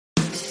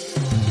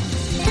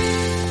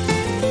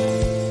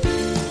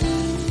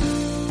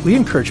we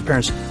encourage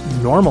parents,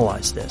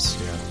 normalize this.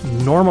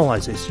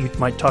 Normalize this. You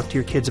might talk to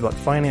your kids about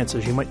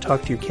finances. You might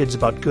talk to your kids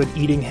about good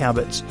eating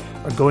habits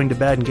or going to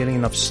bed and getting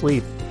enough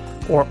sleep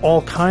or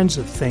all kinds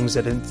of things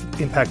that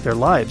impact their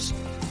lives.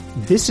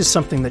 This is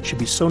something that should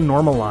be so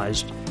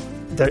normalized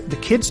that the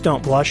kids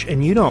don't blush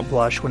and you don't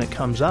blush when it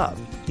comes up.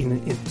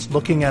 It's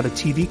looking at a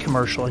TV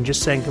commercial and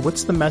just saying,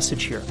 what's the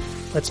message here?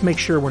 Let's make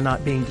sure we're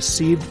not being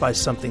deceived by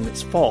something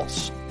that's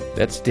false.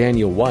 That's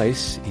Daniel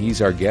Weiss.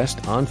 He's our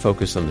guest on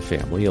Focus on the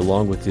Family,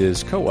 along with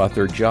his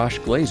co-author, Josh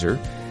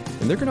Glazer,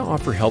 and they're going to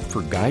offer help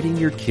for guiding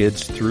your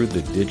kids through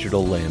the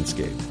digital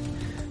landscape.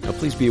 Now,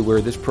 please be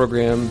aware this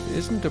program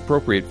isn't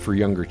appropriate for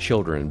younger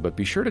children, but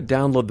be sure to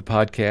download the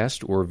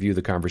podcast or view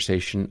the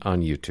conversation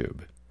on YouTube.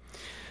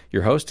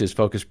 Your host is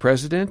Focus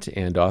President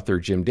and author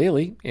Jim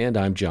Daly, and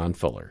I'm John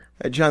Fuller.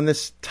 John,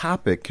 this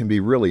topic can be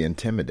really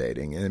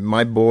intimidating. And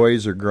my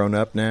boys are grown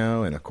up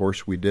now, and of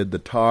course we did the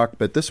talk,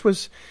 but this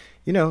was,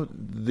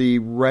 the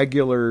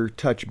regular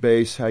touch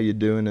base, how you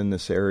doing in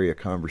this area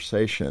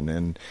conversation.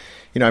 And,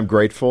 I'm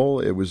grateful.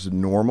 It was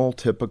normal,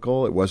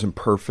 typical. It wasn't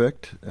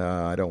perfect.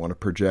 I don't want to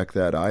project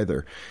that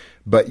either.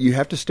 But you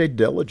have to stay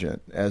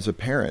diligent as a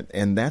parent,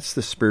 and that's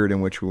the spirit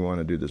in which we want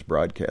to do this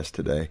broadcast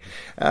today.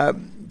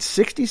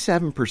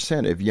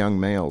 67% of young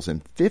males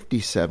and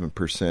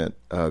 57%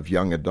 of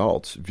young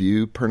adults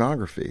view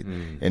pornography.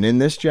 And in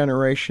this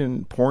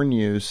generation, porn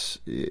use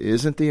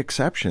isn't the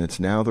exception. It's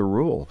now the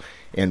rule.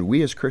 And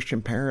we as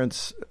Christian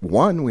parents,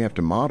 one, we have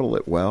to model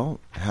it well,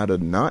 how to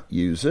not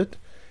use it.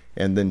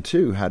 And then,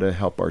 two, how to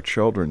help our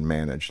children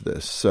manage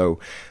this. So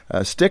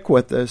stick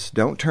with us.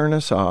 Don't turn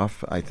us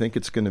off. I think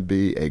it's going to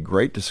be a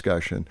great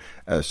discussion,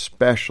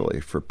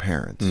 especially for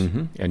parents.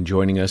 And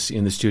joining us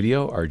in the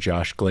studio are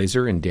Josh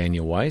Glazer and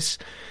Daniel Weiss.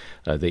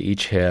 They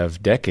each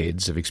have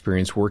decades of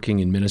experience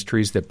working in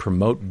ministries that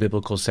promote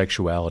biblical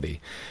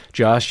sexuality.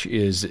 Josh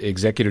is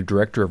Executive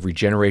Director of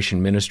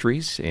Regeneration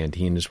Ministries, and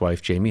he and his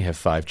wife, Jamie, have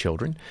 5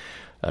 children.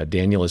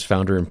 Daniel is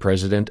founder and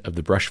president of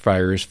the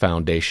Brushfires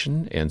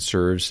Foundation and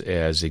serves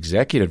as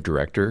executive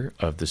director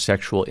of the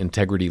Sexual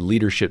Integrity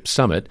Leadership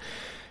Summit.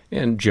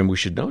 And Jim, we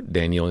should note,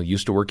 Daniel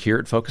used to work here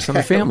at Focus on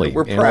the Family,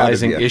 We're proud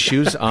analyzing of you.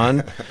 issues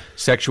on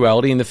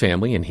sexuality in the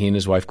family, and he and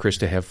his wife,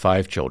 Krista, have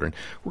 5 children.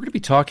 We're going to be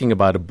talking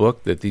about a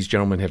book that these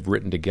gentlemen have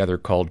written together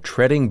called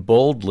Treading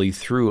Boldly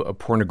Through a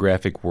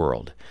Pornographic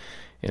World.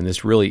 And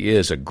this really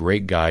is a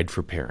great guide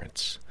for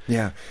parents.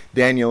 Yeah.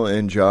 Daniel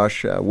and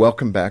Josh,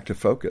 welcome back to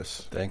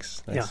Focus.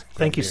 Thanks. Yeah,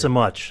 thank you so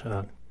much.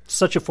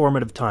 Such a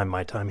formative time,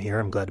 my time here.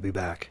 I'm glad to be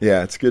back.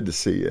 Yeah, it's good to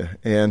see you.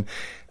 And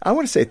I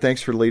want to say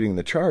thanks for leading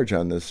the charge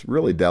on this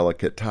really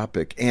delicate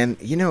topic. And,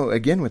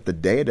 again, with the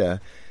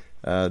data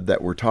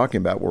that we're talking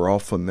about, we're all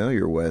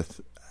familiar with,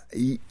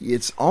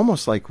 it's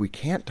almost like we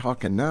can't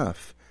talk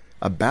enough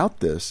about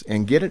this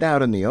and get it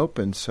out in the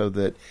open so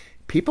that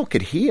people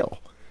could heal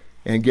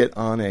and get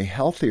on a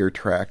healthier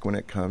track when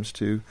it comes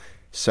to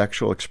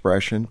sexual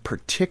expression,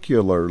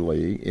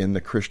 particularly in the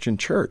Christian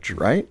church,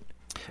 right?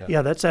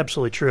 Yeah, that's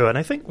absolutely true. And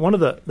I think one of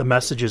the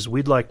messages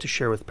we'd like to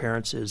share with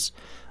parents is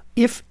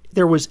if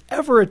there was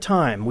ever a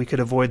time we could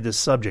avoid this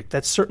subject,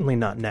 that's certainly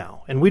not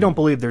now. And we don't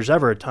believe there's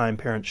ever a time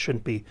parents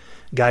shouldn't be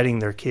guiding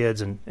their kids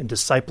and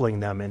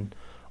discipling them in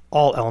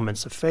all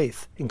elements of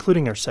faith,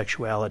 including their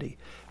sexuality.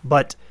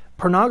 But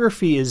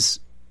pornography is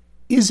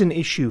an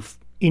issue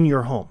in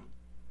your home,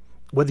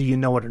 whether you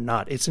know it or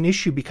not. It's an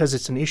issue because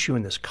it's an issue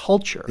in this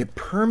culture. It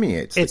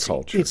permeates the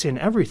culture. It's in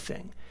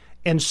everything.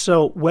 And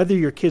so whether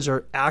your kids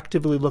are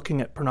actively looking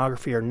at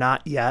pornography or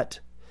not yet,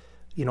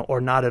 or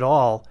not at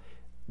all,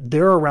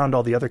 they're around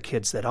all the other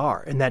kids that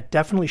are. And that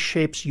definitely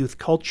shapes youth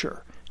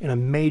culture in a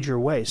major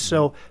way.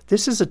 So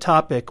this is a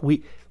topic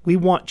we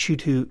want you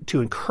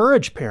to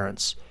encourage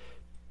parents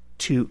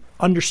to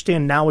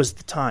understand now is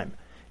the time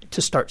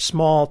to start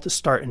small, to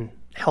start in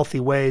healthy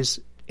ways,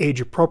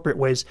 age-appropriate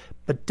ways,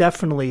 but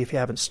definitely if you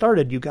haven't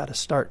started, you got to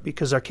start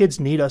because our kids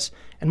need us.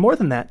 And more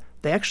than that,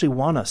 they actually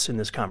want us in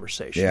this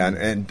conversation. Yeah,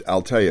 and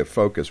I'll tell you,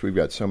 Focus, we've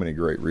got so many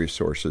great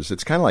resources.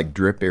 It's kind of like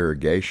drip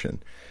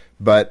irrigation.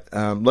 But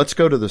let's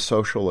go to the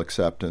social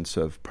acceptance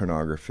of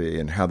pornography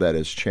and how that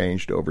has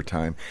changed over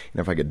time. And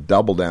if I could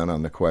double down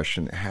on the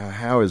question,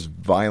 how has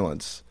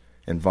violence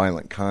and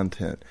violent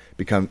content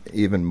become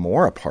even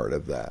more a part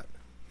of that?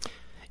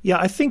 Yeah,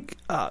 I think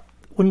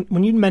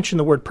when you mention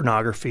the word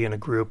pornography in a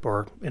group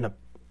or in a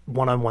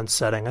one-on-one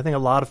setting, I think a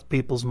lot of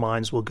people's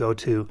minds will go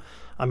to,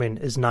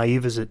 as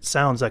naive as it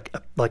sounds,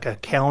 like a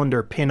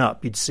calendar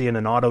pinup you'd see in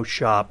an auto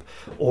shop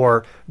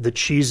or the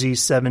cheesy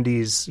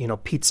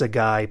 70s, pizza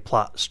guy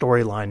plot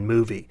storyline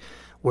movie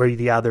where,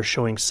 they're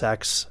showing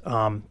sex,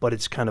 but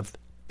it's kind of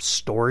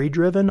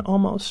story-driven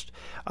almost.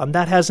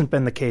 That hasn't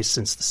been the case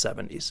since the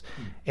 70s.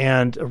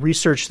 And a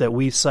research that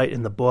we cite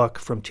in the book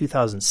from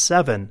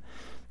 2007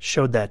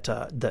 showed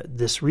that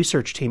this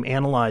research team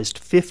analyzed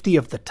 50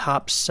 of the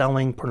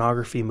top-selling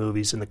pornography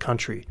movies in the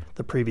country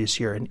the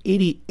previous year, and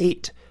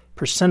 88%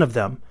 of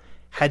them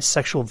had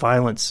sexual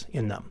violence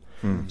in them.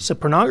 So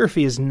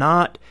pornography is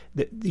not,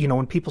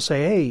 when people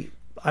say, hey,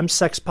 I'm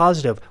sex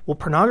positive, well,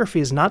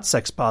 pornography is not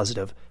sex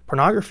positive.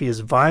 Pornography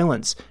is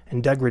violence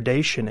and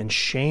degradation and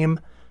shame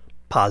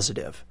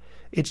positive.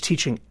 It's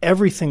teaching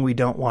everything we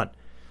don't want,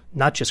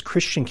 not just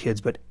Christian kids,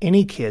 but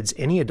any kids,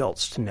 any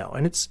adults to know.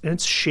 And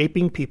it's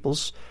shaping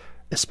people's,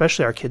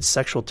 especially our kids'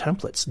 sexual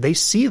templates. They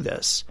see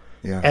this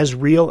as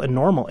real and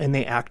normal, and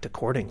they act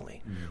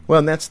accordingly. Well,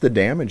 and that's the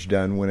damage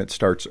done when it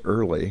starts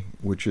early,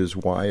 which is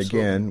why,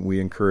 again, we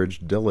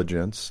encourage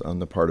diligence on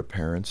the part of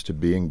parents to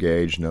be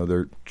engaged, know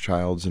their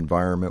child's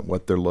environment,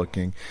 what they're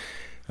looking,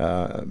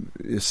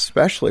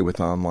 especially with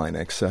online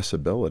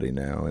accessibility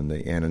now and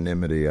the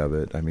anonymity of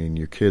it. I mean,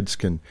 your kids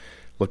can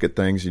look at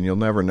things and you'll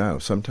never know.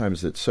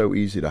 Sometimes it's so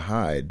easy to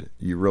hide.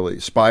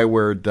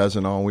 Spyware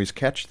doesn't always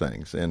catch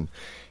things, and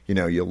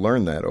you'll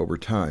learn that over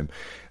time.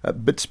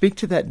 But speak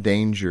to that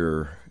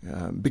danger,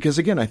 because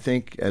again, I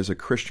think as a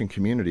Christian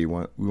community,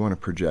 we want to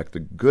project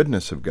the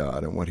goodness of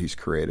God and what He's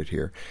created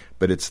here.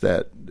 But it's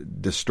that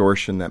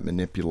distortion, that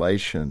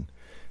manipulation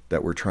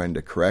that we're trying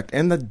to correct,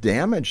 and the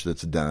damage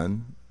that's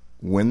done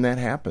when that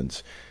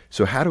happens.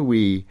 So how do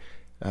we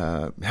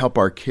help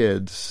our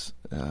kids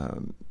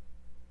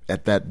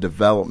at that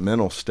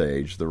developmental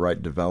stage, the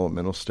right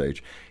developmental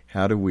stage?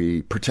 How do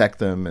we protect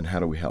them, and how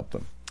do we help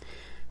them? I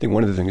think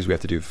one of the things we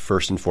have to do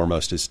first and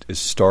foremost is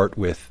start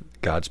with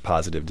God's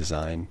positive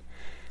design.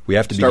 We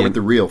have to start with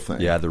the real thing.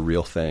 Yeah, the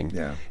real thing.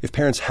 Yeah. If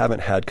parents haven't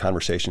had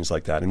conversations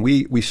like that, and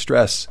we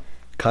stress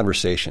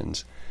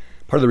conversations,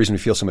 part of the reason we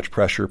feel so much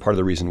pressure, part of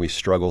the reason we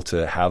struggle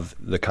to have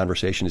the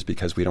conversation is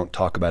because we don't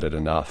talk about it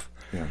enough.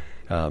 Yeah.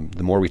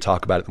 The more we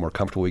talk about it, the more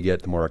comfortable we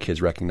get, the more our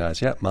kids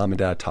recognize, Mom and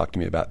Dad talk to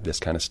me about this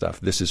kind of stuff.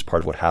 This is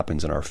part of what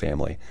happens in our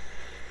family.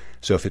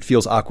 So if it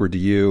feels awkward to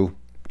you,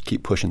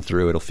 keep pushing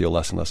through. It'll feel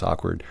less and less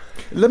awkward.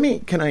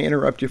 Can I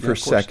interrupt you for a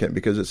second?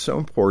 Because it's so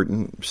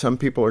important. Some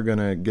people are going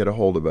to get a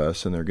hold of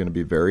us, and they're going to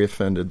be very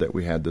offended that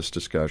we had this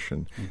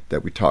discussion,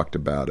 that we talked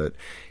about it.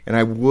 And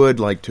I would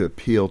like to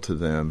appeal to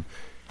them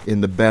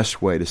in the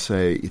best way to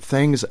say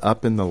things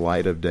up in the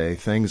light of day,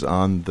 things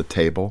on the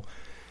table.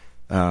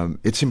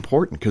 It's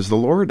important because the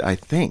Lord, I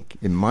think,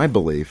 in my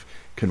belief,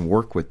 can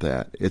work with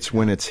that. It's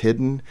when it's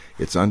hidden,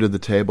 it's under the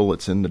table,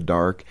 it's in the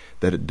dark,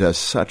 that it does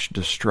such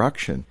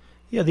destruction.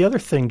 Yeah, the other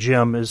thing,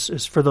 Jim,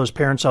 is for those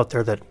parents out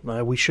there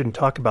that we shouldn't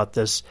talk about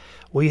this.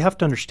 Well, you have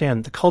to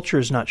understand the culture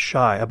is not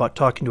shy about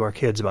talking to our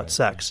kids about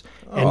sex.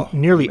 And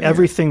nearly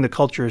everything the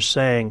culture is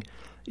saying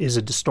is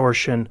a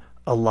distortion,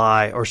 a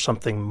lie, or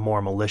something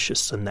more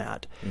malicious than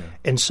that. Yeah.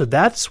 And so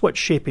that's what's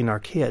shaping our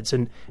kids.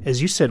 And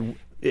as you said,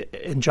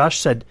 and Josh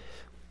said,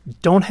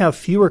 don't have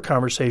fewer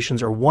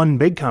conversations or one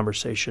big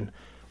conversation.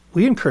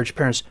 We encourage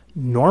parents,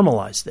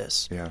 normalize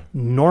this. Yeah.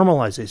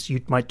 Normalize this.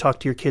 You might talk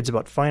to your kids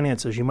about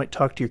finances. You might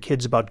talk to your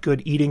kids about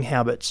good eating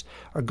habits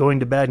or going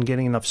to bed and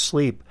getting enough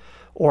sleep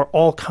or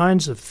all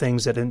kinds of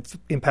things that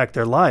impact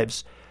their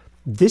lives.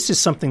 This is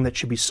something that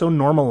should be so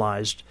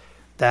normalized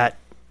that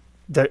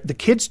the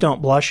kids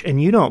don't blush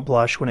and you don't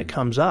blush when it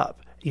comes up.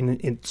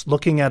 It's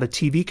looking at a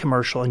TV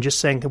commercial and just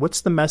saying,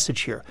 what's the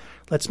message here?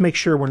 Let's make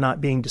sure we're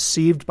not being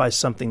deceived by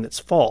something that's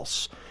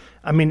false.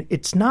 I mean,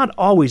 it's not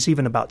always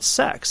even about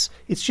sex.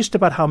 It's just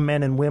about how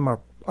men and women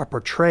are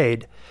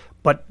portrayed.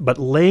 But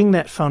laying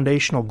that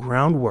foundational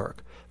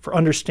groundwork for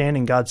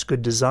understanding God's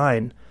good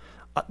design,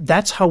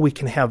 that's how we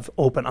can have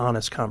open,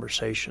 honest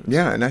conversations.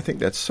 Yeah, and I think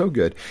that's so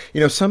good.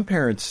 Some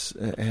parents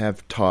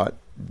have taught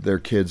their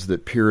kids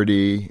that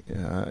purity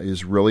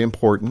is really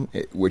important,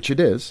 which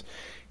it is,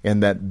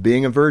 and that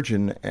being a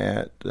virgin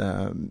at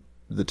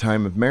the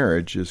time of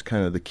marriage is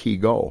kind of the key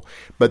goal.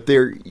 But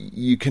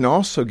you can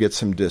also get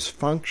some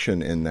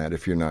dysfunction in that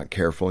if you're not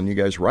careful, and you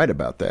guys write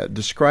about that.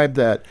 Describe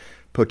that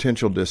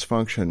potential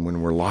dysfunction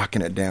when we're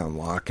locking it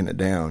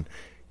down,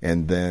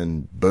 and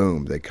then,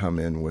 boom, they come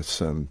in with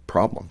some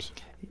problems.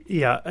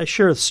 Yeah, I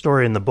share the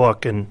story in the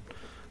book, and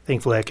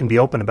thankfully I can be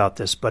open about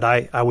this, but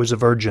I was a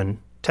virgin,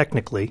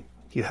 technically.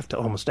 You have to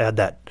almost add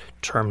that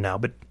term now,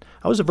 but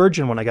I was a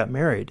virgin when I got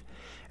married.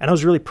 And I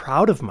was really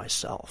proud of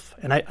myself.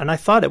 And I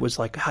thought it was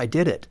like, I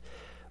did it.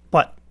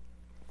 But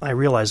I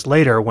realized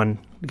later when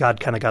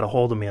God kind of got a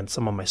hold of me on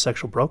some of my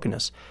sexual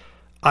brokenness,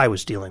 I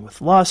was dealing with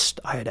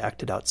lust. I had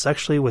acted out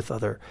sexually with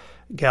other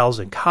gals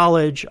in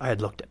college. I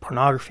had looked at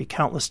pornography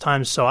countless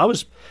times. So I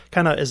was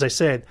kind of, as I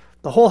said,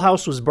 the whole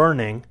house was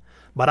burning,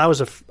 but I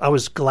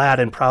was glad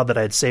and proud that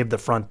I had saved the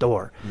front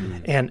door.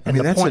 And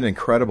that's an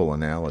incredible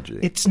analogy.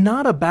 It's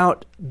not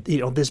about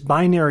this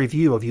binary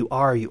view of you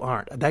are or you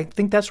aren't. And I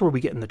think that's where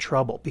we get into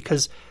trouble,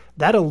 because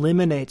that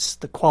eliminates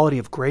the quality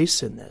of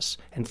grace in this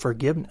and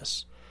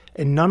forgiveness.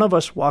 And none of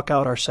us walk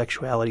out our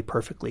sexuality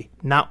perfectly,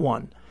 not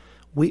one.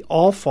 We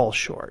all fall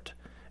short.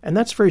 And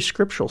that's very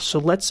scriptural. So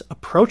let's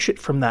approach it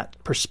from that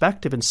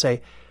perspective and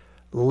say,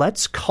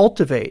 let's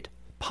cultivate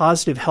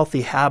positive,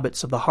 healthy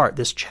habits of the heart,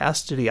 this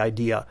chastity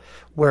idea,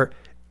 where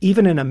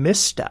even in a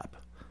misstep,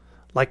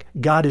 like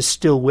God is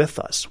still with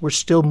us. We're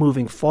still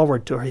moving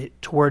forward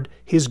toward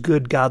His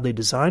good, godly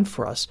design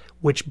for us,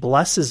 which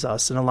blesses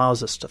us and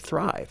allows us to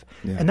thrive.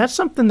 Yeah. And that's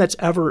something that's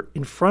ever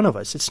in front of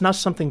us. It's not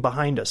something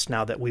behind us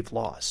now that we've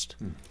lost.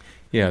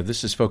 Yeah,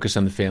 this is Focus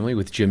on the Family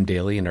with Jim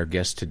Daly, and our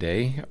guests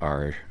today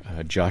are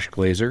Josh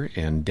Glazer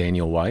and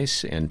Daniel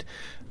Weiss, and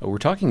we're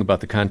talking about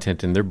the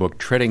content in their book,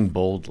 Treading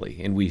Boldly,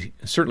 and we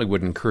certainly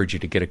would encourage you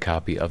to get a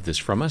copy of this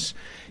from us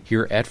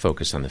here at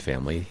Focus on the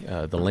Family.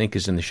 The link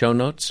is in the show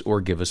notes,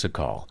 or give us a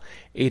call,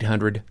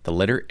 800, the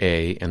letter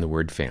A, and the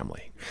word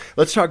family.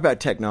 Let's talk about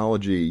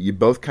technology. You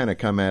both kind of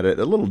come at it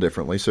a little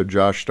differently. So,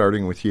 Josh,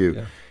 starting with you.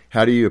 Yeah.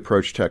 How do you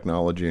approach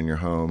technology in your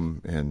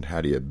home, and how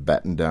do you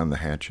batten down the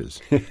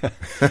hatches?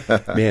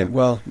 Man,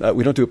 well,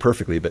 we don't do it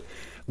perfectly, but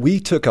we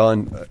took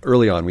on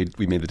early on. We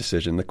made the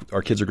decision.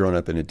 Our kids are growing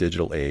up in a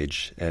digital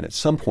age, and at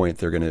some point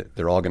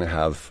they're all going to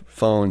have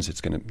phones.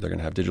 They're going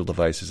to have digital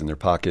devices in their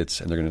pockets,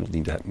 and they're going to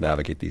need to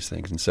navigate these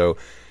things. And so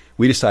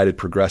we decided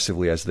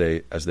progressively as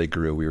they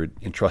grew, we would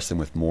entrust them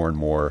with more and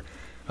more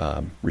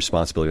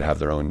responsibility to have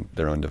their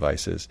own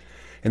devices.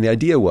 And the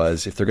idea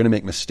was, if they're going to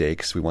make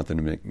mistakes, we want them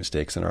to make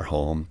mistakes in our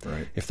home.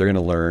 Right. If they're going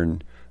to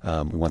learn,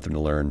 we want them to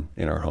learn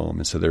in our home.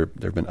 And so there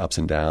have been ups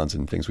and downs,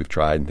 and things we've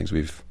tried and things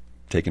we've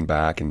taken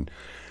back. And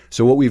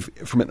so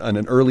from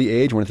an early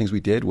age, one of the things we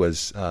did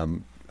was,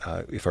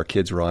 if our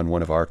kids were on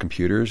one of our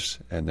computers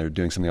and they're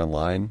doing something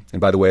online,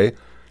 and by the way,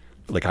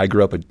 like I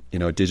grew up a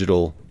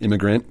digital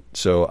immigrant,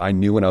 so I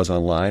knew when I was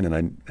online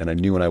and I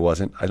knew when I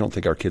wasn't. I don't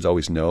think our kids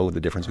always know the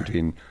difference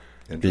between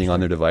being on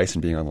their device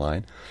and being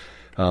online.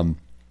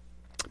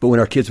 But when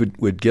our kids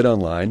would get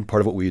online, part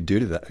of what we would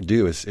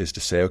do is to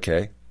say,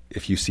 okay,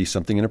 if you see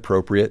something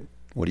inappropriate,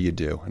 what do you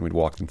do? And we'd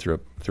walk them through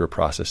a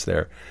process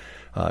there,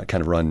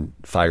 kind of run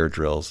fire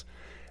drills.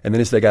 And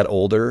then as they got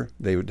older,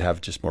 they would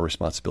have just more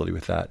responsibility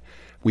with that.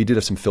 We did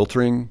have some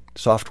filtering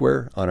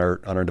software on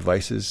our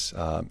devices,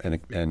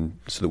 and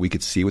so that we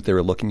could see what they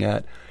were looking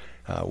at.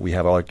 We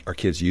have all our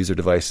kids use their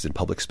devices in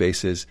public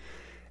spaces.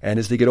 And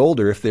as they get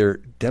older, if they're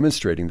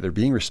demonstrating that they're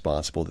being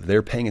responsible, that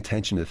they're paying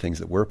attention to the things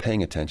that we're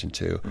paying attention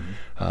to,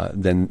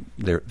 then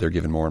they're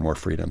given more and more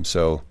freedom.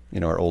 So,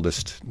 our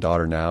oldest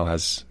daughter now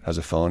has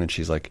a phone, and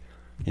she's like,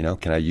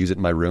 can I use it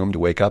in my room to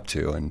wake up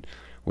to?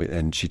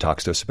 And she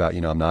talks to us about,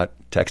 I'm not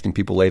texting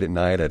people late at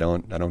night. I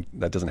don't.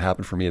 That doesn't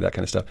happen for me. That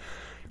kind of stuff.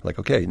 Like,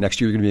 okay,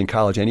 next year you're going to be in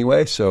college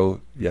anyway,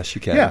 so yes,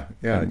 you can. Yeah.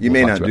 And you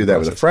may not do that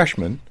with a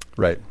freshman.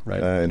 Right.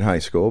 In high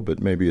school,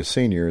 but maybe a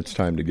senior, it's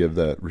time to give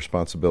that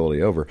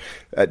responsibility over.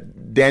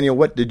 Daniel,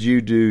 what did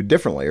you do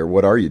differently, or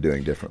what are you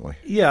doing differently?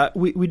 Yeah,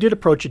 we did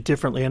approach it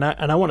differently, and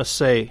I want to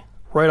say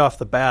right off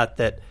the bat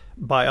that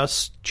by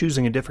us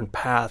choosing a different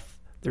path,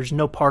 there's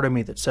no part of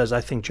me that says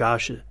I think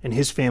Josh and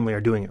his family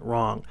are doing it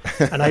wrong.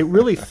 And I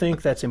really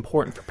think that's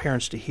important for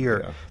parents to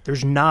hear. Yeah.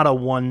 There's not a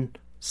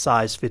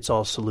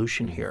one-size-fits-all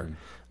solution here. Mm-hmm.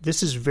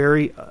 This is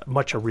very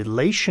much a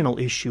relational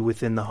issue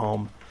within the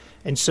home.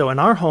 And so in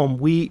our home,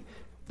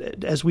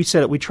 as we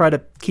said, we try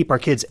to keep our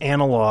kids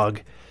analog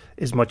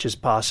as much as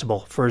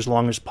possible for as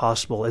long as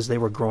possible as they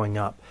were growing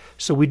up.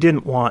 So we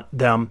didn't want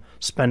them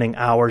spending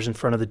hours in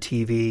front of the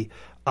TV,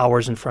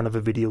 hours in front of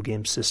a video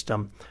game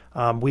system.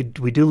 We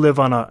do live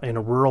in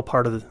a rural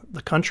part of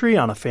the country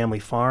on a family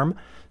farm.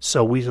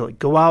 So we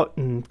go out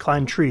and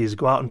climb trees,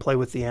 go out and play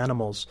with the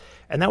animals.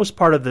 And that was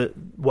part of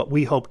what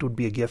we hoped would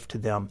be a gift to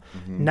them.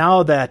 Mm-hmm.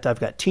 Now that I've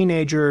got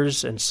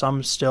teenagers and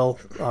some still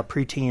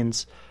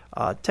preteens,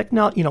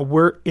 technology,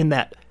 we're in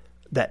that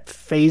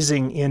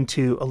phasing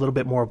into a little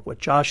bit more of what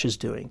Josh is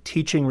doing,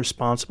 teaching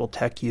responsible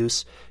tech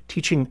use,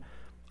 teaching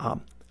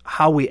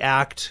how we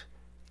act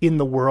in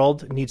the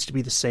world needs to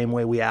be the same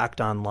way we act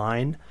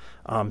online.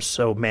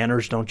 So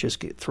manners don't just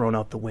get thrown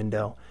out the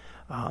window.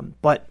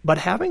 But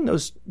having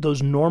those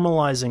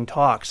normalizing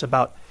talks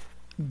about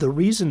the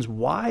reasons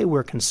why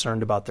we're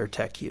concerned about their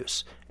tech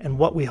use and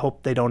what we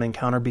hope they don't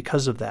encounter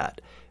because of that.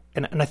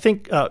 And I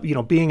think,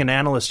 being an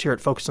analyst here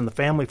at Focus on the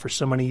Family for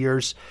so many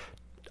years,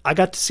 I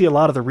got to see a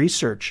lot of the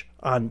research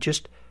on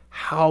just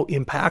how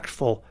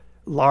impactful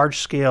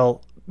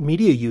large-scale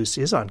media use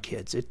is on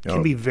kids. It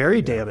can be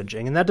very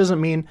damaging. And that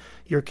doesn't mean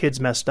your kid's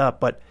messed up,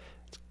 but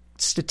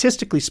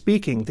statistically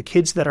speaking, the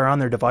kids that are on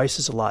their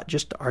devices a lot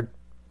just are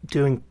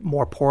doing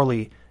more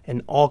poorly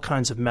in all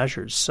kinds of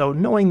measures. So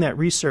knowing that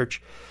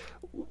research,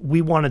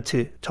 we wanted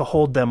to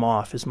hold them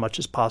off as much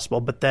as possible,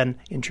 but then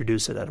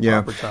introduce it at a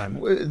proper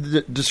time.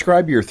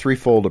 Describe your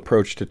threefold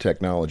approach to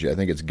technology. I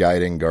think it's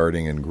guiding,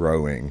 guarding, and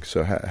growing.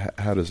 So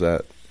how does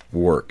that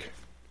work?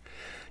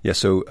 Yeah,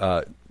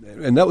 so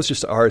and that was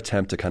just our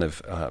attempt to kind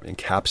of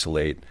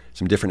encapsulate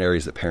some different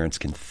areas that parents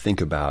can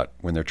think about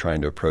when they're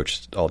trying to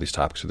approach all these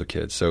topics with their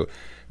kids. So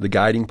the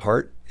guiding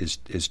part is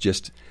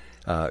just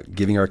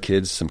giving our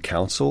kids some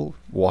counsel,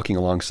 walking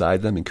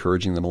alongside them,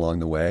 encouraging them along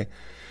the way.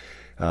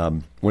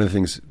 One of the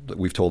things that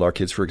we've told our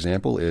kids, for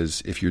example,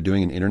 is if you're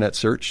doing an internet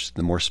search,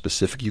 the more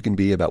specific you can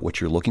be about what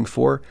you're looking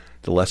for,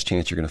 the less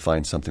chance you're going to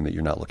find something that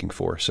you're not looking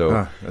for.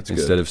 So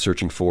instead of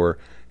searching for,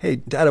 hey,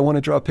 Dad, I want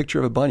to draw a picture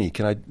of a bunny.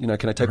 Can I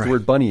type the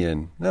word bunny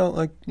in?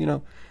 No,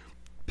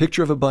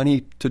 picture of a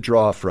bunny to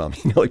draw from.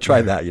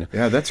 Try that.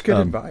 Yeah, that's good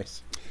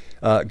advice.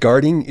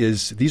 Guarding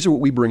these are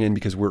what we bring in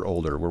because we're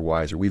older, we're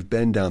wiser, we've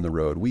been down the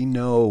road, we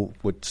know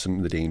what some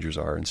of the dangers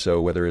are. And so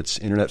whether it's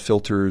internet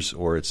filters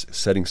or it's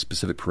setting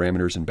specific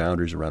parameters and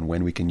boundaries around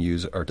when we can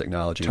use our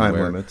technology. Time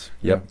limits.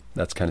 Yep,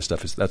 that's kind of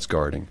stuff, that's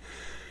guarding.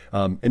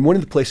 And one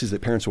of the places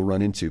that parents will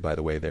run into, by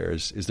the way, there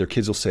is their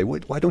kids will say,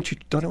 why don't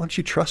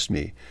you trust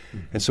me?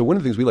 Mm-hmm. And so one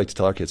of the things we like to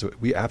tell our kids,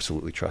 we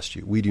absolutely trust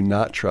you. We do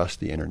not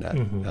trust the internet.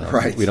 Mm-hmm.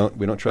 Right. We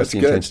don't trust the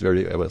intentions of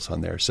everybody else on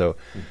there. So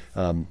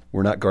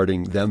we're not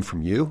guarding them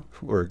from you.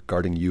 We're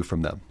guarding you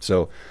from them.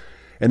 So,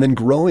 and then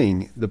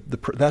growing,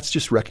 that's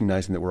just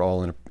recognizing that we're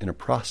all in a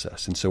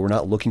process. And so we're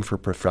not looking for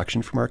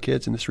perfection from our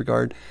kids in this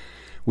regard.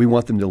 We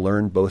want them to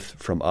learn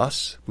both from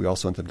us. We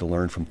also want them to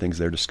learn from things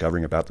they're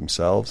discovering about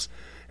themselves,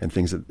 and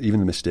things that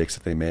even the mistakes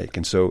that they make.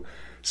 And so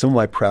some of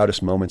my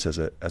proudest moments as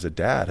a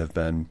dad have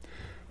been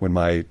when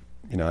I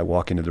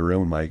walk into the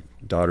room and my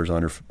daughter's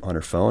on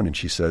her phone and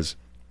she says,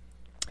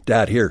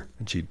 "Dad, here."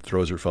 And she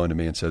throws her phone to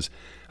me and says,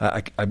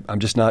 I'm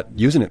just not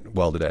using it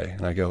well today.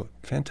 And I go,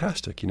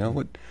 "Fantastic.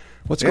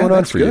 What's going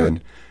on for you?"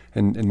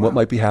 And what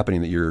might be happening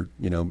that you're,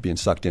 being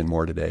sucked in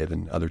more today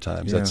than other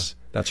times. Yeah.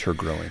 That's her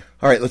growing.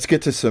 All right, let's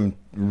get to some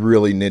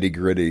really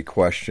nitty-gritty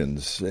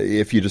questions.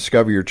 If you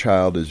discover your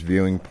child is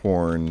viewing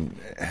porn,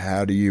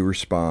 how do you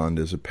respond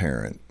as a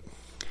parent?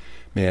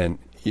 Man,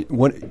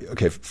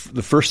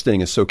 the first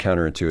thing is so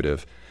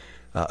counterintuitive.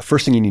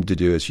 First thing you need to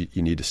do is you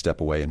need to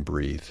step away and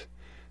breathe.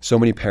 So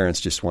many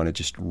parents just want to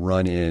just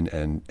run in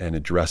and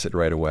address it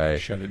right away.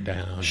 Shut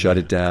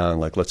it down.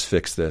 Like, let's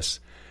fix this.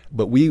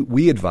 But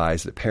we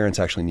advise that parents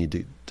actually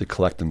need to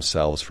collect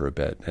themselves for a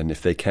bit. And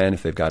if they've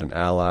got an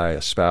ally,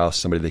 a spouse,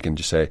 somebody they can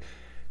just say,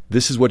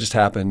 "This is what just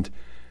happened.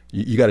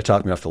 You got to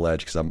talk me off the ledge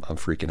because I'm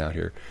freaking out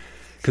here."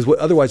 Because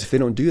otherwise, if they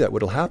don't do that,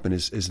 what'll happen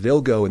is they'll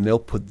go and they'll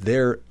put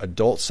their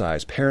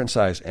adult-size,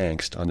 parent-size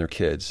angst on their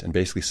kids and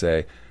basically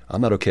say,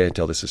 "I'm not okay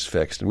until this is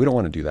fixed." And we don't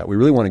want to do that. We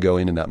really want to go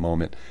in that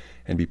moment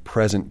and be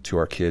present to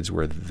our kids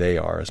where they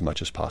are as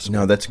much as possible.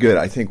 No, that's good.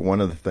 I think one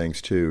of the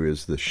things, too,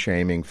 is the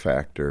shaming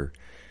factor.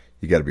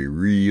 You got to be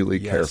really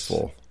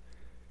careful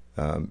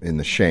in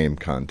the shame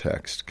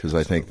context, because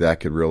I think that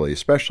could really,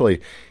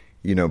 especially,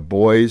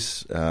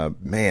 boys,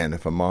 man,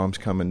 if a mom's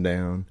coming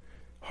down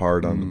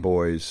hard on the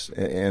boys,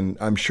 and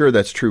I'm sure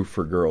that's true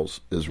for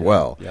girls as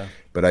well. Yeah.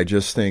 But I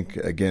just think,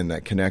 again,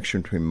 that connection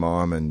between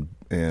mom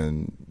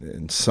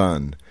and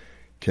son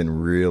can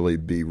really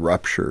be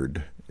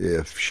ruptured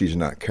if she's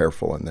not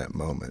careful in that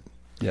moment.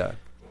 Yeah.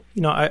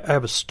 I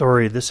have a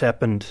story. This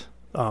happened.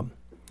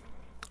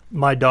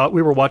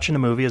 We were watching a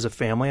movie as a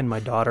family, and my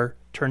daughter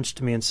turns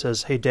to me and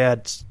says, "Hey,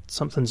 Dad,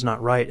 something's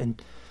not right."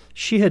 And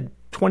she had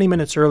 20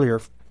 minutes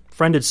earlier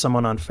friended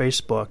someone on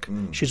Facebook.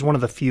 She's one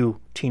of the few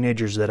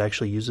teenagers that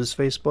actually uses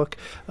Facebook.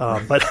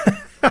 But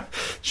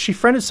she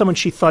friended someone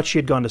she thought she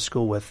had gone to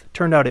school with.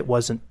 Turned out it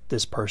wasn't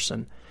this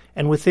person.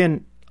 And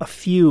within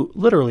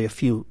literally a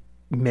few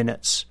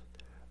minutes,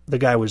 the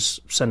guy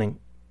was sending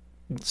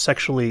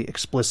sexually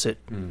explicit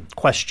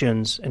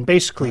questions and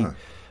basically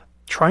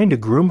trying to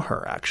groom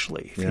her,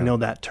 actually, if you know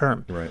that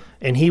term. Right.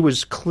 And he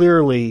was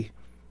clearly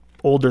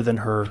older than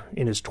her,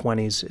 in his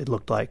 20s, it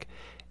looked like.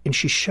 And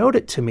she showed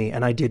it to me,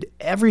 and I did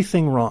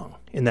everything wrong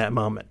in that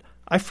moment.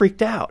 I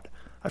freaked out.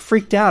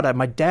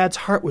 My dad's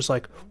heart was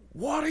like,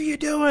 "What are you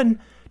doing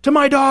to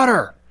my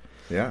daughter?"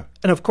 Yeah.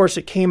 And of course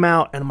it came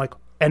out, and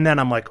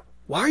I'm like,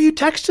 "Why are you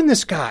texting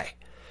this guy?"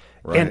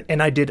 Right.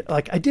 And I did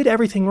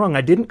everything wrong.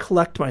 I didn't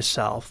collect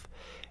myself,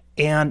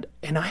 and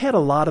I had a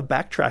lot of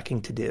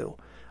backtracking to do.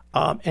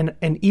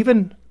 And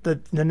even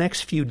the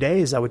next few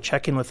days, I would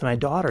check in with my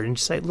daughter and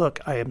say, "Look,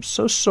 I am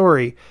so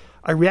sorry.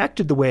 I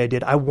reacted the way I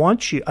did.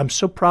 I'm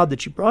so proud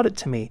that you brought it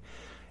to me.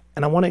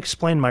 And I want to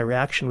explain my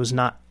reaction was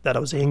not that I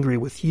was angry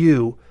with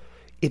you.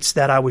 It's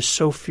that I was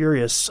so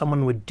furious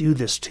someone would do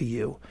this to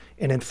you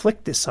and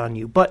inflict this on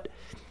you." But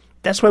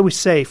that's why we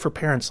say for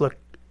parents, look,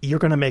 you're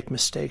going to make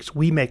mistakes.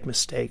 We make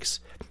mistakes.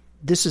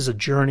 This is a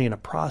journey and a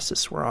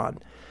process we're on.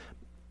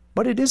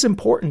 But it is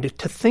important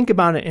to think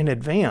about it in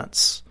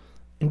advance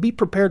and be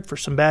prepared for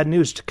some bad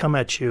news to come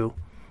at you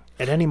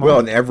at any moment. Well,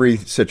 and every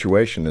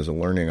situation is a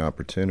learning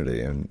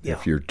opportunity. And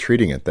if you're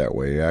treating it that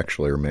way, you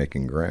actually are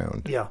making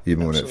ground. Yeah,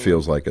 even when it absolutely.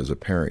 feels like as a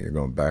parent you're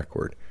going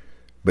backward.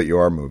 But you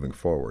are moving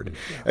forward.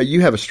 Yeah.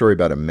 You have a story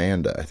about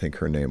Amanda, I think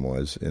her name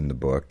was, in the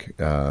book,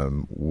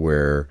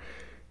 where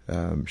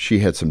she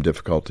had some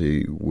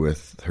difficulty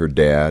with her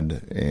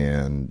dad.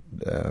 And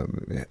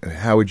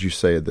how would you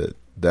say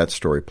that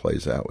story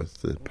plays out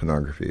with the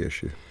pornography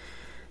issue?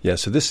 Yeah,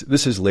 so this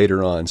is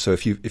later on. So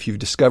if you've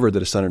discovered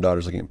that a son or daughter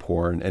is looking at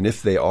porn, and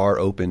if they are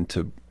open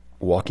to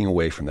walking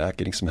away from that,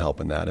 getting some help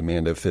in that,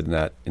 Amanda fit in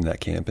that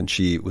camp, and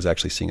she was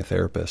actually seeing a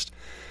therapist.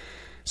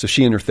 So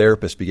she and her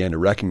therapist began to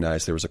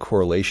recognize there was a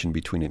correlation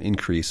between an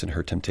increase in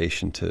her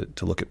temptation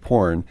to look at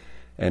porn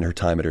and her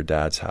time at her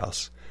dad's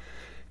house.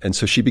 And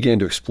so she began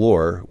to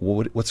explore,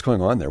 well, what's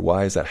going on there?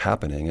 Why is that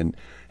happening?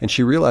 And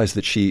she realized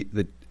that she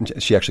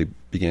actually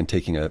began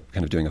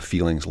doing a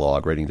feelings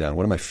log, writing down,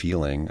 what am I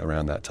feeling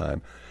around that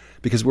time?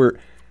 Because we're,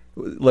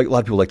 like a lot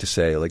of people like to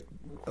say, like,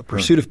 a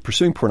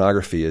pursuing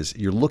pornography is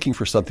you're looking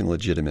for something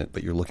legitimate,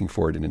 but you're looking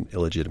for it in an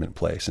illegitimate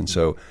place. And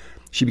so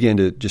she began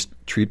to just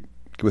treat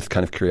with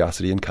kind of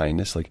curiosity and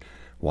kindness, like,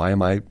 why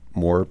am I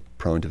more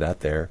prone to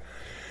that there?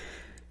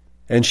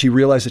 And she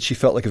realized that she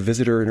felt like a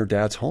visitor in her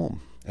dad's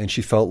home, and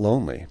she felt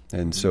lonely.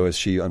 And so as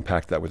she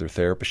unpacked that with her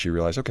therapist, she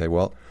realized, okay,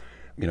 well,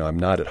 I'm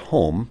not at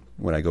home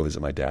when I go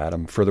visit my dad.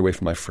 I'm further away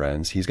from my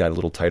friends. He's got a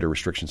little tighter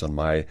restrictions on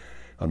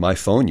my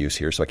phone use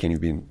here, so I can't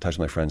even be in touch with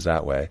my friends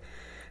that way.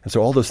 And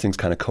so all those things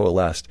kind of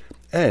coalesced.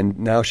 And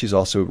now she's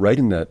also right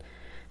in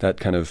that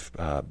kind of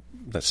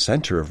that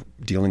center of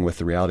dealing with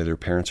the reality that her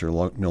parents are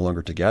no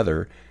longer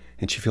together,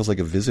 and she feels like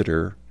a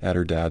visitor at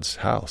her dad's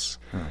house.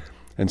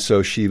 And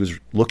so she was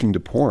looking to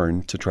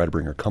porn to try to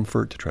bring her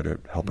comfort, to try to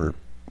help her,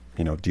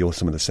 deal with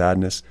some of the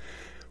sadness.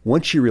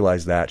 Once she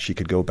realized that, she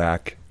could go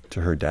back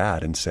to her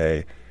dad and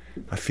say,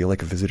 I feel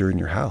like a visitor in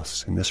your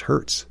house, and this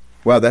hurts.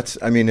 Wow, it's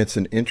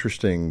an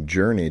interesting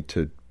journey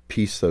to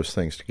piece those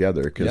things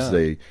together, because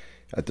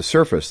at the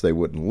surface, they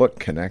wouldn't look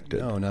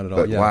connected. No, not at all.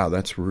 But wow,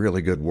 that's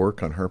really good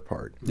work on her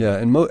part. Yeah,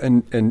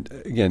 and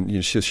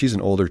again, she's an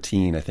older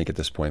teen, I think, at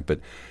this point. But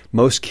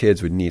most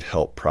kids would need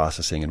help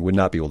processing and would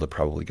not be able to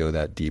probably go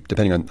that deep,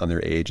 depending on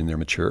their age and their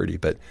maturity.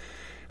 But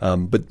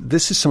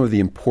this is some of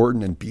the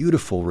important and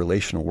beautiful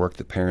relational work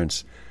that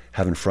parents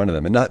have in front of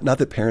them, and not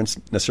that parents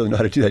necessarily know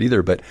how to do that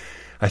either. But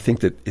I think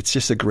that it's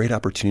just a great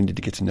opportunity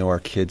to get to know our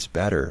kids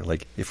better.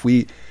 Like if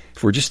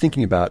we're just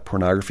thinking about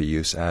pornography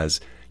use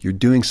as you're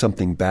doing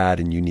something bad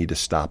and you need to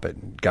stop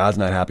it. God's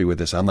not happy with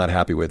this. I'm not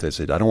happy with this.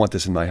 I don't want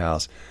this in my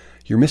house.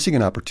 You're missing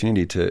an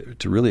opportunity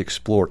to really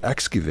explore,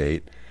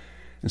 excavate.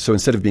 And so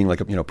instead of being like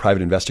a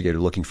private investigator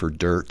looking for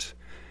dirt,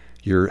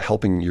 you're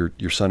helping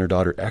your son or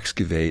daughter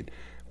excavate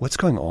what's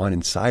going on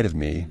inside of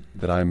me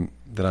that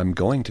I'm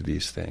going to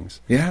these things.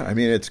 Yeah,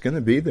 it's going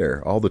to be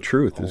there. All the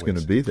truth is going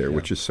to be there,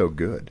 which is so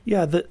good.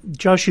 Yeah,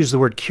 Josh used the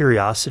word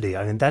curiosity.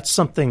 That's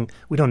something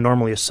we don't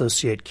normally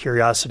associate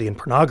curiosity and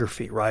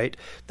pornography, right?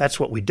 That's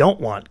what we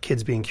don't want,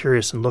 kids being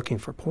curious and looking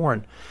for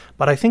porn.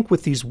 But I think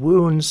with these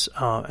wounds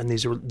and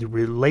these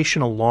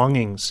relational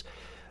longings,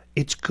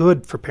 it's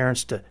good for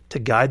parents to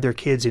guide their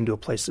kids into a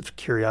place of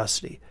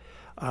curiosity.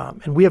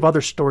 And we have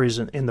other stories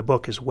in the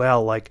book as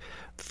well, like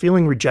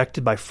feeling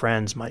rejected by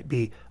friends might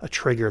be a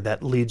trigger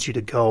that leads you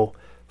to go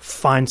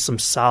find some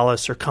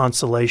solace or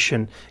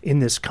consolation in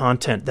this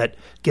content that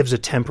gives a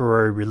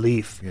temporary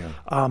relief.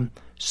 Yeah.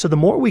 So the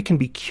more we can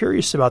be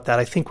curious about that,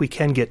 I think we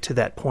can get to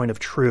that point of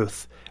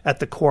truth at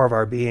the core of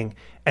our being,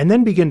 and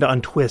then begin to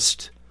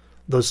untwist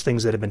those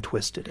things that have been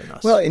twisted in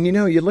us. Well, and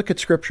you look at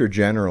Scripture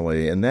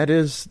generally, and that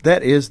is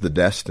the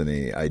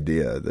destiny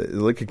idea.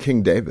 Look at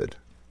King David.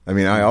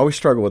 I always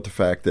struggle with the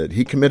fact that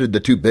he committed the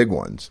two big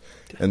ones,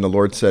 and the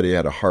Lord said he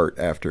had a heart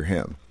after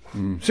him.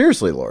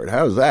 Seriously, Lord,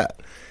 how is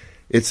that?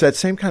 It's that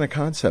same kind of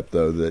concept,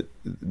 though, that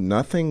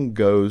nothing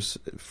goes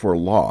for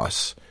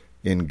loss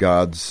in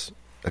God's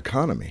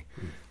economy.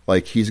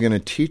 Like he's going to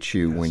teach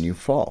you when you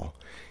fall.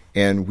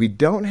 And we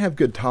don't have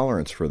good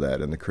tolerance for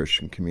that in the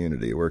Christian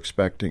community. We're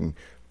expecting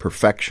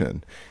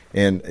perfection.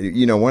 And,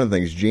 one of the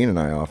things Gene and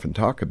I often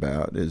talk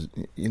about is,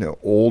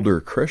 older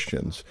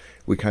Christians,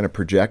 we kind of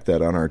project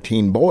that on our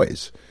teen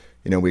boys.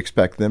 We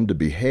expect them to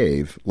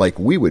behave like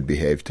we would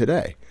behave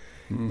today.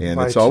 And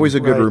right, it's always a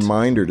good right.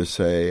 reminder to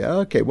say,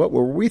 okay, what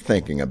were we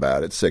thinking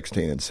about at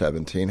 16 and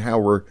 17? How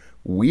were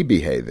we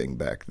behaving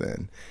back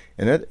then?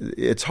 And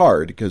it's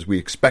hard because we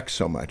expect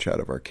so much out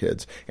of our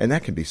kids, and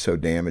that can be so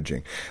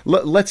damaging.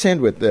 Let's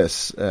end with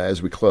this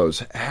as we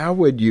close. How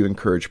would you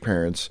encourage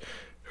parents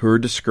who are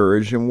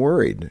discouraged and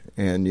worried,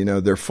 and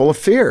they're full of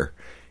fear,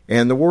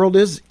 and the world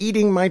is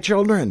eating my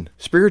children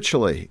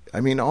spiritually?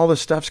 All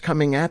this stuff's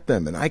coming at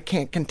them, and I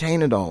can't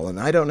contain it all, and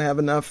I don't have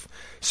enough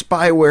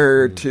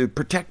spyware to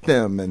protect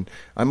them, and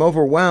I'm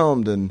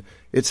overwhelmed, and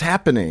it's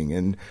happening,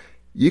 and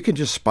you can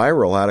just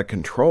spiral out of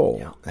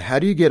control. Yeah. How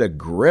do you get a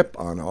grip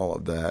on all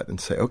of that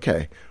and say,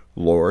 okay,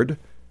 Lord,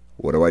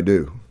 what do I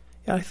do?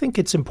 Yeah, I think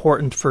it's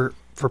important for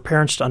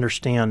parents to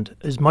understand,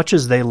 as much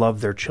as they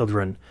love their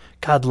children,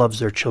 God loves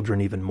their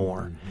children even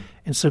more. Mm-hmm.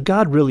 And so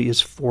God really is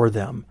for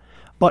them.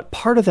 But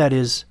part of that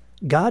is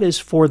God is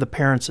for the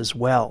parents as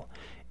well.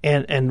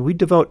 And we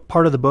devote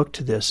part of the book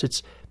to this.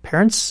 It's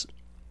parents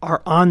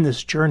are on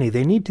this journey.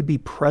 They need to be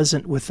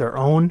present with their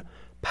own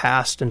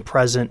past and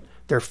present,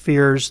 their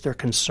fears, their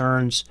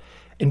concerns,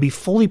 and be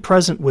fully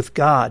present with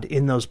God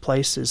in those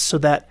places so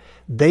that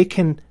they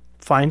can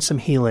find some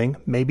healing,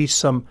 maybe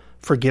some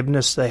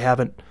forgiveness they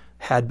haven't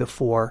had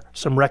before,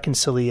 some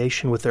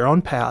reconciliation with their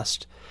own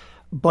past.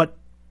 But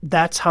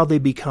that's how they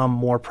become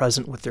more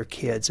present with their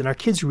kids. And our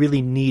kids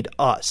really need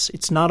us.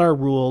 It's not our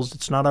rules.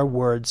 It's not our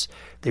words.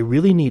 They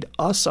really need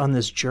us on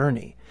this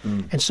journey.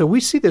 And so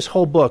we see this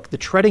whole book, the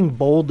treading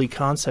boldly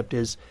concept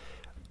is,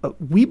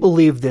 we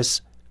believe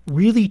this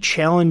really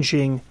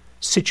challenging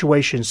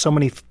situation so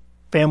many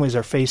families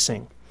are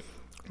facing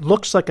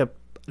looks like an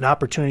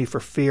opportunity for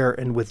fear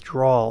and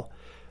withdrawal,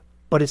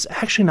 but it's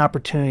actually an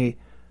opportunity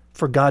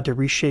for God to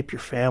reshape your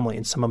family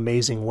in some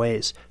amazing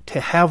ways, to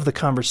have the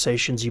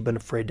conversations you've been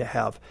afraid to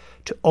have,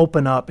 to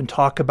open up and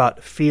talk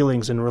about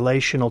feelings and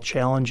relational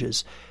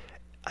challenges.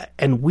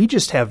 And we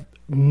just have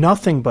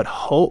nothing but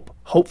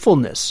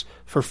hopefulness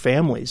for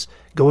families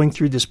going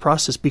through this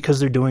process because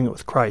they're doing it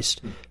with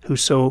Christ, who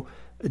so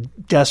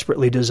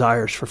desperately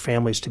desires for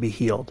families to be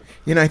healed.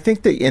 I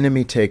think the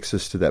enemy takes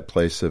us to that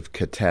place of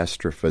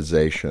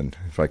catastrophization,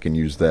 if I can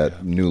use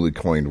that newly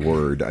coined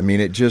word. I mean,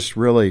 it just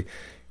really,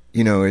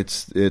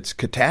 it's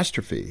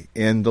catastrophe.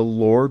 And the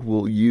Lord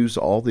will use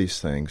all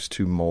these things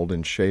to mold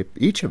and shape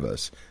each of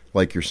us,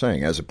 like you're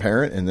saying, as a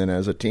parent and then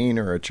as a teen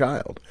or a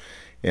child.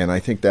 And I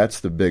think that's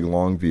the big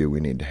long view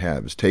we need to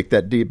have, is take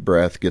that deep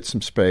breath, get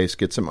some space,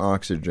 get some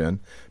oxygen,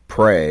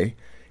 pray,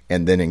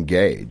 and then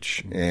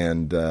engage,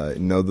 and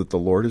know that the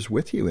Lord is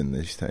with you in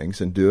these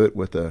things, and do it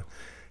with a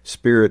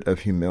spirit of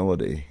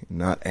humility,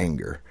 not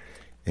anger.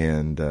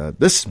 And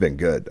this has been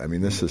good. I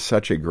mean, this is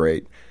such a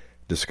great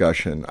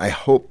discussion. I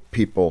hope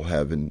people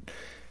have been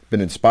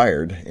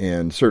inspired,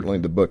 and certainly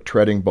the book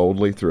Treading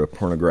Boldly Through a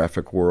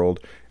Pornographic World.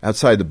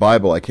 Outside the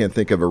Bible, I can't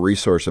think of a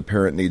resource a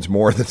parent needs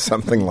more than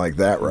something like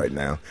that right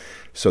now.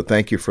 So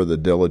thank you for the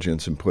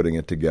diligence in putting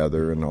it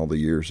together and all the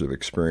years of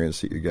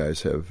experience that you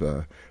guys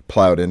have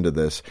plowed into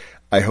this.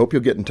 I hope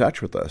you'll get in touch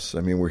with us.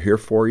 I mean, we're here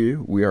for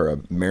you. We are a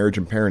marriage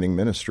and parenting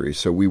ministry,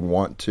 so we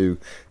want to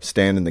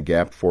stand in the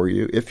gap for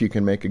you. If you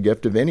can make a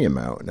gift of any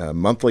amount, a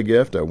monthly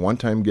gift, a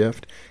one-time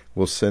gift,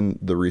 we'll send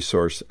the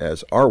resource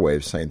as our way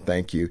of saying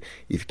thank you.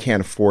 If you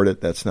can't afford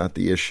it, that's not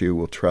the issue.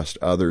 We'll trust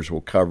others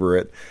will cover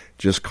it.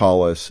 Just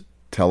call us,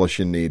 tell us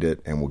you need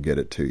it, and we'll get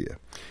it to you.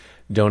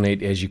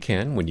 Donate as you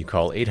can when you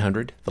call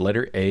 800, the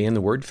letter A in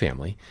the word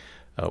family,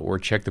 or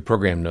check the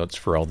program notes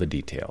for all the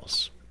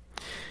details.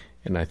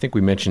 And I think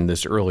we mentioned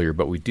this earlier,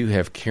 but we do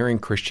have caring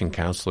Christian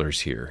counselors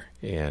here.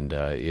 And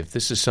if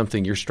this is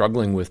something you're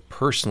struggling with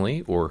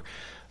personally, or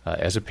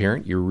as a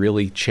parent, you're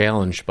really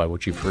challenged by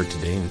what you've heard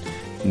today and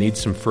need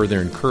some further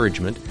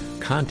encouragement,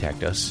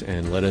 contact us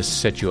and let us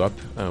set you up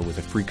with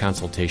a free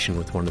consultation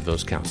with one of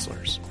those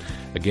counselors.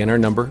 Again, our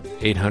number,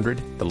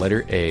 800, the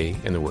letter A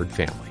in the word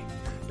family.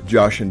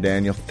 Josh and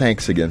Daniel,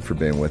 thanks again for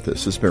being with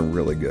us. It's been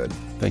really good.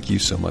 Thank you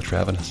so much for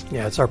having us.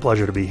 Yeah, it's our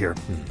pleasure to be here.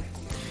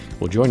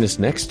 Well, join us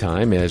next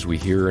time as we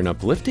hear an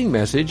uplifting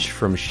message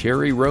from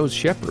Sherry Rose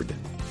Shepherd.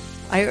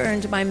 I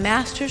earned my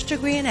master's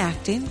degree in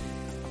acting,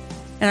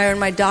 and I earned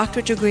my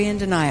doctorate degree in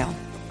denial.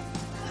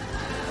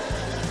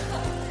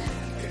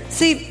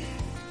 See,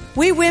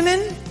 we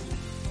women,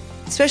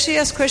 especially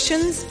us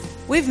Christians,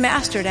 we've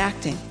mastered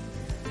acting.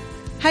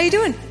 How you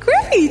doing?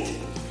 Great!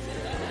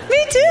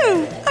 Me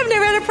too! I've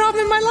never had a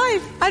problem in my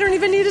life. I don't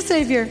even need a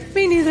savior.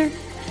 Me neither.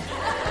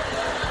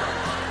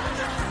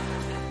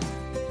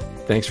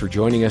 Thanks for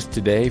joining us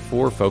today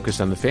for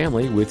Focus on the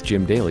Family with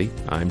Jim Daly.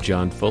 I'm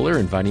John Fuller,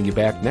 inviting you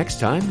back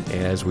next time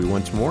as we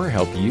once more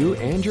help you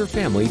and your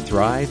family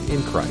thrive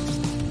in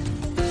Christ.